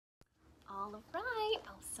All right.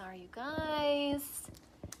 Oh, sorry, you guys.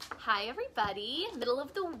 Hi, everybody. Middle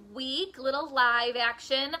of the week, little live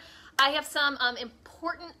action. I have some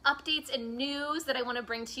important updates and news that I want to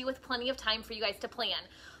bring to you with plenty of time for you guys to plan.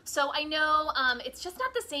 So I know it's just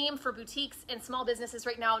not the same for boutiques and small businesses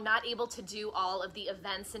right now, not able to do all of the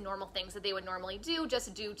events and normal things that they would normally do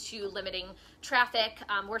just due to limiting traffic.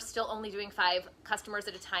 We're still only doing 5 customers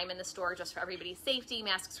at a time in the store just for everybody's safety,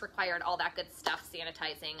 masks required, all that good stuff,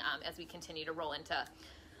 sanitizing as we continue to roll into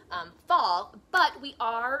fall. But we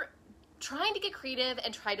are trying to get creative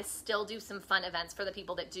and try to still do some fun events for the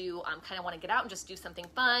people that do kind of want to get out and just do something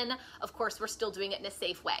fun. Of course, we're still doing it in a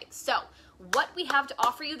safe way. So what we have to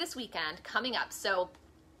offer you this weekend coming up. So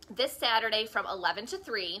this Saturday from 11 to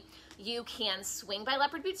 3, you can swing by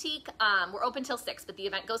Leopard Boutique. We're open till 6, but the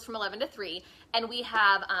event goes from 11 to 3. And we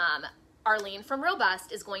have Arlene from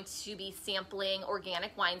Robust is going to be sampling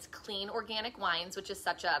organic wines, clean organic wines, which is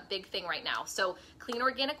such a big thing right now. So clean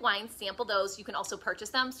organic wines, sample those. You can also purchase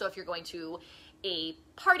them. So if you're going to a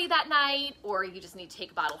party that night or you just need to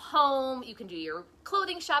take a bottle home, you can do your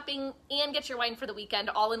clothing shopping and get your wine for the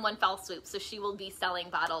weekend all in one fell swoop. So she will be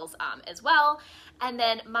selling bottles as well. And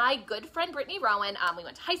then my good friend Brittany Rowan, we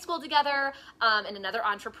went to high school together, and another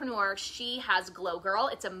entrepreneur, she has Glow Girl.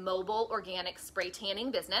 It's a mobile organic spray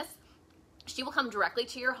tanning business. She will come directly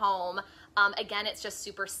to your home. Again, it's just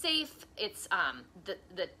super safe. It's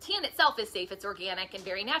the tan itself is safe. It's organic and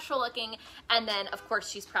very natural looking. And then, of course,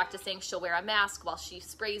 she's practicing. She'll wear a mask while she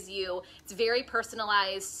sprays you. It's very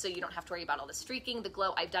personalized, so you don't have to worry about all the streaking, the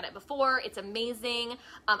glow. I've done it before. It's amazing.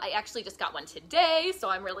 I actually just got one today, so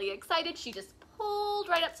I'm really excited. She just pulled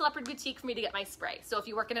right up to Leopard Boutique for me to get my spray. So if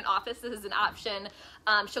you work in an office, this is an option.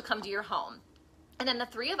 She'll come to your home. And then the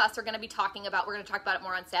 3 of us are going to be talking about, we're going to talk about it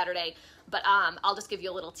more on Saturday, but I'll just give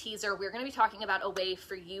you a little teaser. We're going to be talking about a way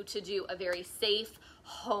for you to do a very safe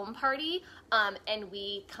home party, and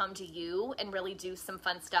we come to you and really do some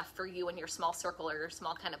fun stuff for you and your small circle or your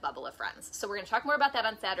small kind of bubble of friends. So we're going to talk more about that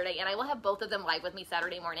on Saturday, and I will have both of them live with me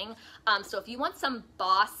Saturday morning. So if you want some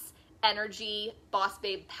boss energy, boss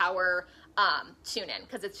babe power, tune in,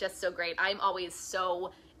 because it's just so great. I'm always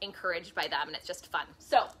so encouraged by them, and it's just fun.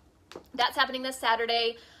 So that's happening this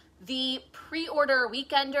Saturday. The pre-order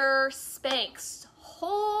weekender Spanx.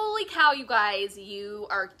 Holy cow, you guys. You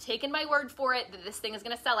are taking my word for it that this thing is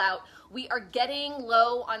going to sell out. We are getting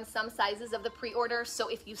low on some sizes of the pre-order, so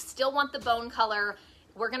if you still want the bone color,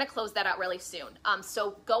 we're going to close that out really soon.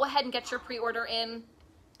 So go ahead and get your pre-order in.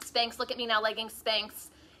 Spanx, look at me now, leggings, Spanx.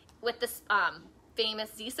 With this famous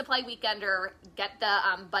Z Supply weekender, get the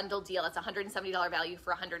bundle deal. It's a $170 value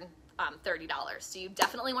for $130. So you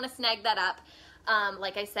definitely want to snag that up.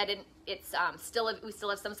 Like I said, it's we still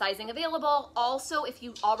have some sizing available. Also, if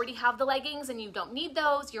you already have the leggings and you don't need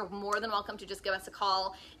those, you're more than welcome to just give us a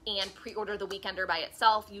call and pre-order the weekender by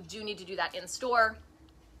itself. You do need to do that in store.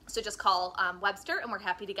 So just call Webster and we're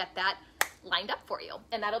happy to get that lined up for you.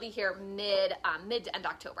 And that'll be here mid to end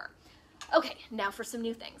October. Okay, now for some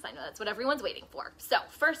new things. I know that's what everyone's waiting for. So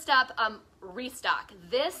first up, restock.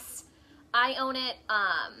 This, I own it.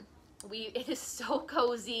 It is so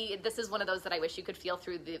cozy. This is one of those that I wish you could feel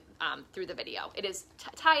through the video. It is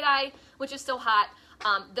tie-dye, which is so hot.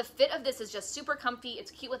 The fit of this is just super comfy. It's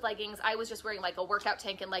cute with leggings. I was just wearing like a workout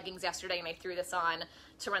tank and leggings yesterday, and I threw this on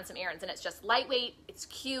to run some errands, and it's just lightweight, it's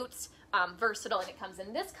cute, versatile, and it comes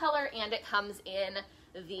in this color, and it comes in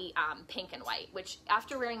the pink and white, which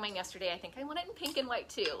after wearing mine yesterday, I think I want it in pink and white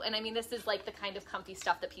too. And I mean, this is like the kind of comfy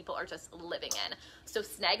stuff that people are just living in. So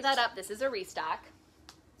snag that up. This is a restock.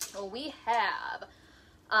 We have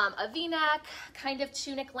a V-neck, kind of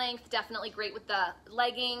tunic length, definitely great with the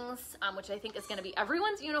leggings, which I think is going to be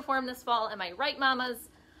everyone's uniform this fall. Am I right, mamas?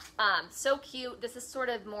 So cute. This is sort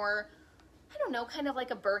of more, I don't know, kind of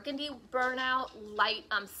like a burgundy burnout, light,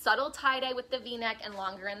 subtle tie-dye with the V-neck and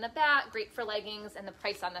longer in the back. Great for leggings, and the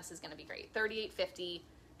price on this is going to be great. $38.50.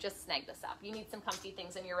 Just snag this up. You need some comfy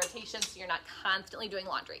things in your rotation so you're not constantly doing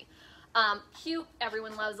laundry. Cute.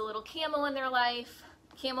 Everyone loves a little camo in their life.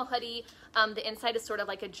 Camo hoodie. The inside is sort of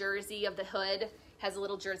like a jersey of the hood. Has a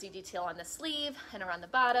little jersey detail on the sleeve and around the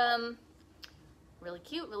bottom. Really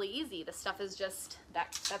cute, really easy. This stuff is just,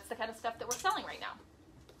 that's the kind of stuff that we're selling right now.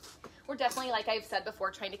 We're definitely, like I've said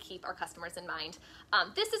before, trying to keep our customers in mind.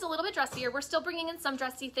 This is a little bit dressier. We're still bringing in some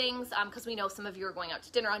dressy things because we know some of you are going out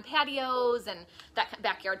to dinner on patios and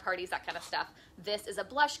backyard parties, that kind of stuff. This is a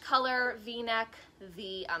blush color V-neck.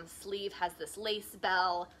 The sleeve has this lace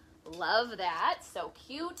bell. Love that. So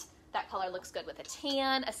cute. That color looks good with a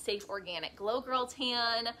tan, a safe organic Glow Girl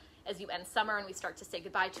tan. As you end summer and we start to say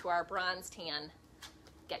goodbye to our bronze tan,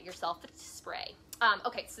 get yourself a spray.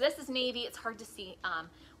 Okay, so this is navy. It's hard to see.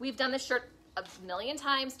 We've done this shirt a million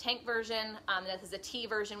times, tank version. This is a tee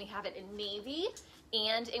version. We have it in navy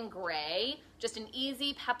and in gray. Just an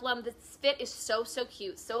easy peplum. This fit is so, so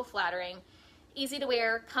cute, so flattering. Easy to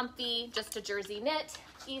wear, comfy, just a jersey knit,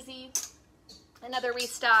 easy. Another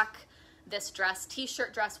restock. This dress,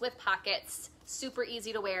 t-shirt dress with pockets, super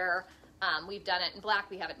easy to wear. We've done it in black.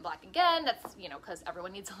 We have it in black again. That's, you know, because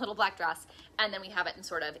everyone needs a little black dress. And then we have it in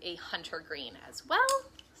sort of a hunter green as well.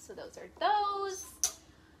 So those are those.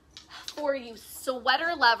 For you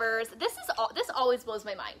sweater lovers, this always blows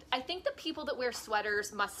my mind. I think the people that wear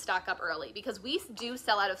sweaters must stock up early, because we do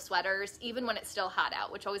sell out of sweaters even when it's still hot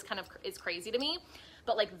out, which always kind of is crazy to me.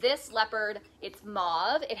 But like this leopard, it's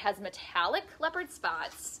mauve. It has metallic leopard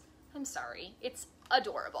spots. I'm sorry, it's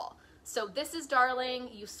adorable. So this is darling.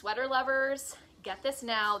 You sweater lovers, get this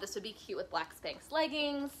now. This would be cute with black Spanx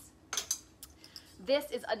leggings. This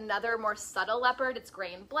is another more subtle leopard. It's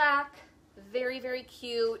gray and black. Very, very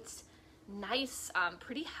cute. Nice,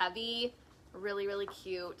 pretty heavy. Really, really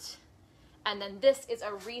cute. And then this is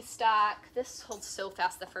a restock. This holds so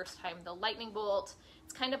fast the first time. The lightning bolt.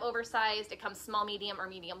 It's kind of oversized. It comes small, medium, or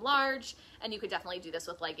medium large. And you could definitely do this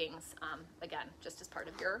with leggings. Again, just as part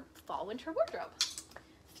of your fall winter wardrobe.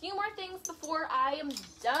 A few more things before I am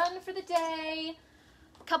done for the day.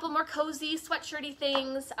 A couple more cozy sweatshirty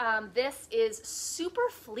things. This is super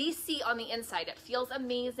fleecy on the inside. It feels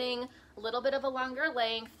amazing. A little bit of a longer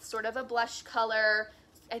length, sort of a blush color.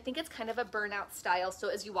 I think it's kind of a burnout style, so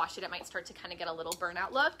as you wash it, it might start to kind of get a little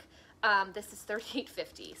burnout look. This is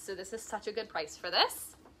 $38.50, so this is such a good price for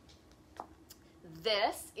this.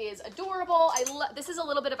 This is adorable. This is a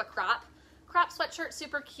little bit of a crop sweatshirt,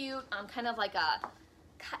 super cute. Kind of like a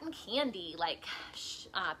cotton candy, like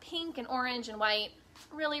pink and orange and white.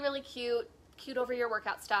 Really, really cute. Cute over your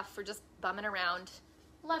workout stuff for just bumming around.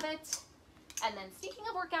 Love it. And then speaking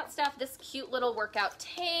of workout stuff, this cute little workout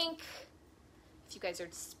tank. If you guys are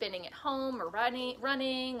spinning at home or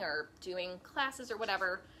running or doing classes or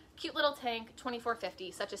whatever, cute little tank,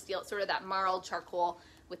 $24.50, such a steal. It's sort of that marled charcoal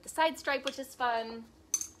with the side stripe, which is fun.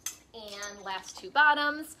 And last two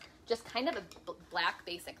bottoms, just kind of a black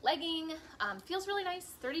basic legging. Feels really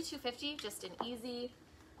nice, $32.50, just an easy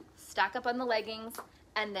stock up on the leggings,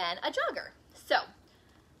 and then a jogger. So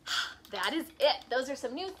that is it. Those are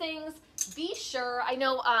some new things. Be sure, I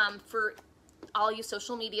know for all you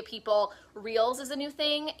social media people, Reels is a new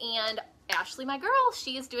thing, and Ashley, my girl,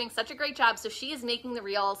 she is doing such a great job. So she is making the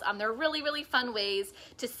Reels. They're really, really fun ways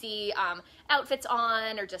to see outfits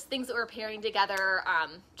on, or just things that we're pairing together.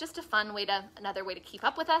 Just a fun way another way to keep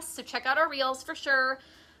up with us. So check out our Reels for sure.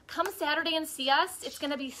 Come Saturday and see us. It's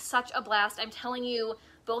gonna be such a blast. I'm telling you,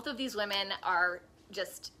 both of these women are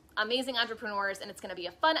just amazing entrepreneurs, and it's gonna be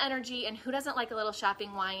a fun energy, and who doesn't like a little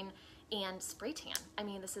shopping wine and spray tan? I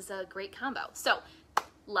mean, this is a great combo. So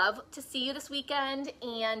love to see you this weekend,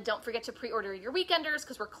 and don't forget to pre-order your weekenders,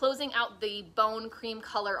 because we're closing out the bone cream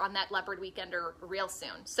color on that leopard weekender real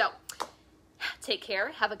soon. So take care,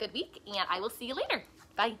 have a good week, and I will see you later.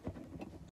 Bye.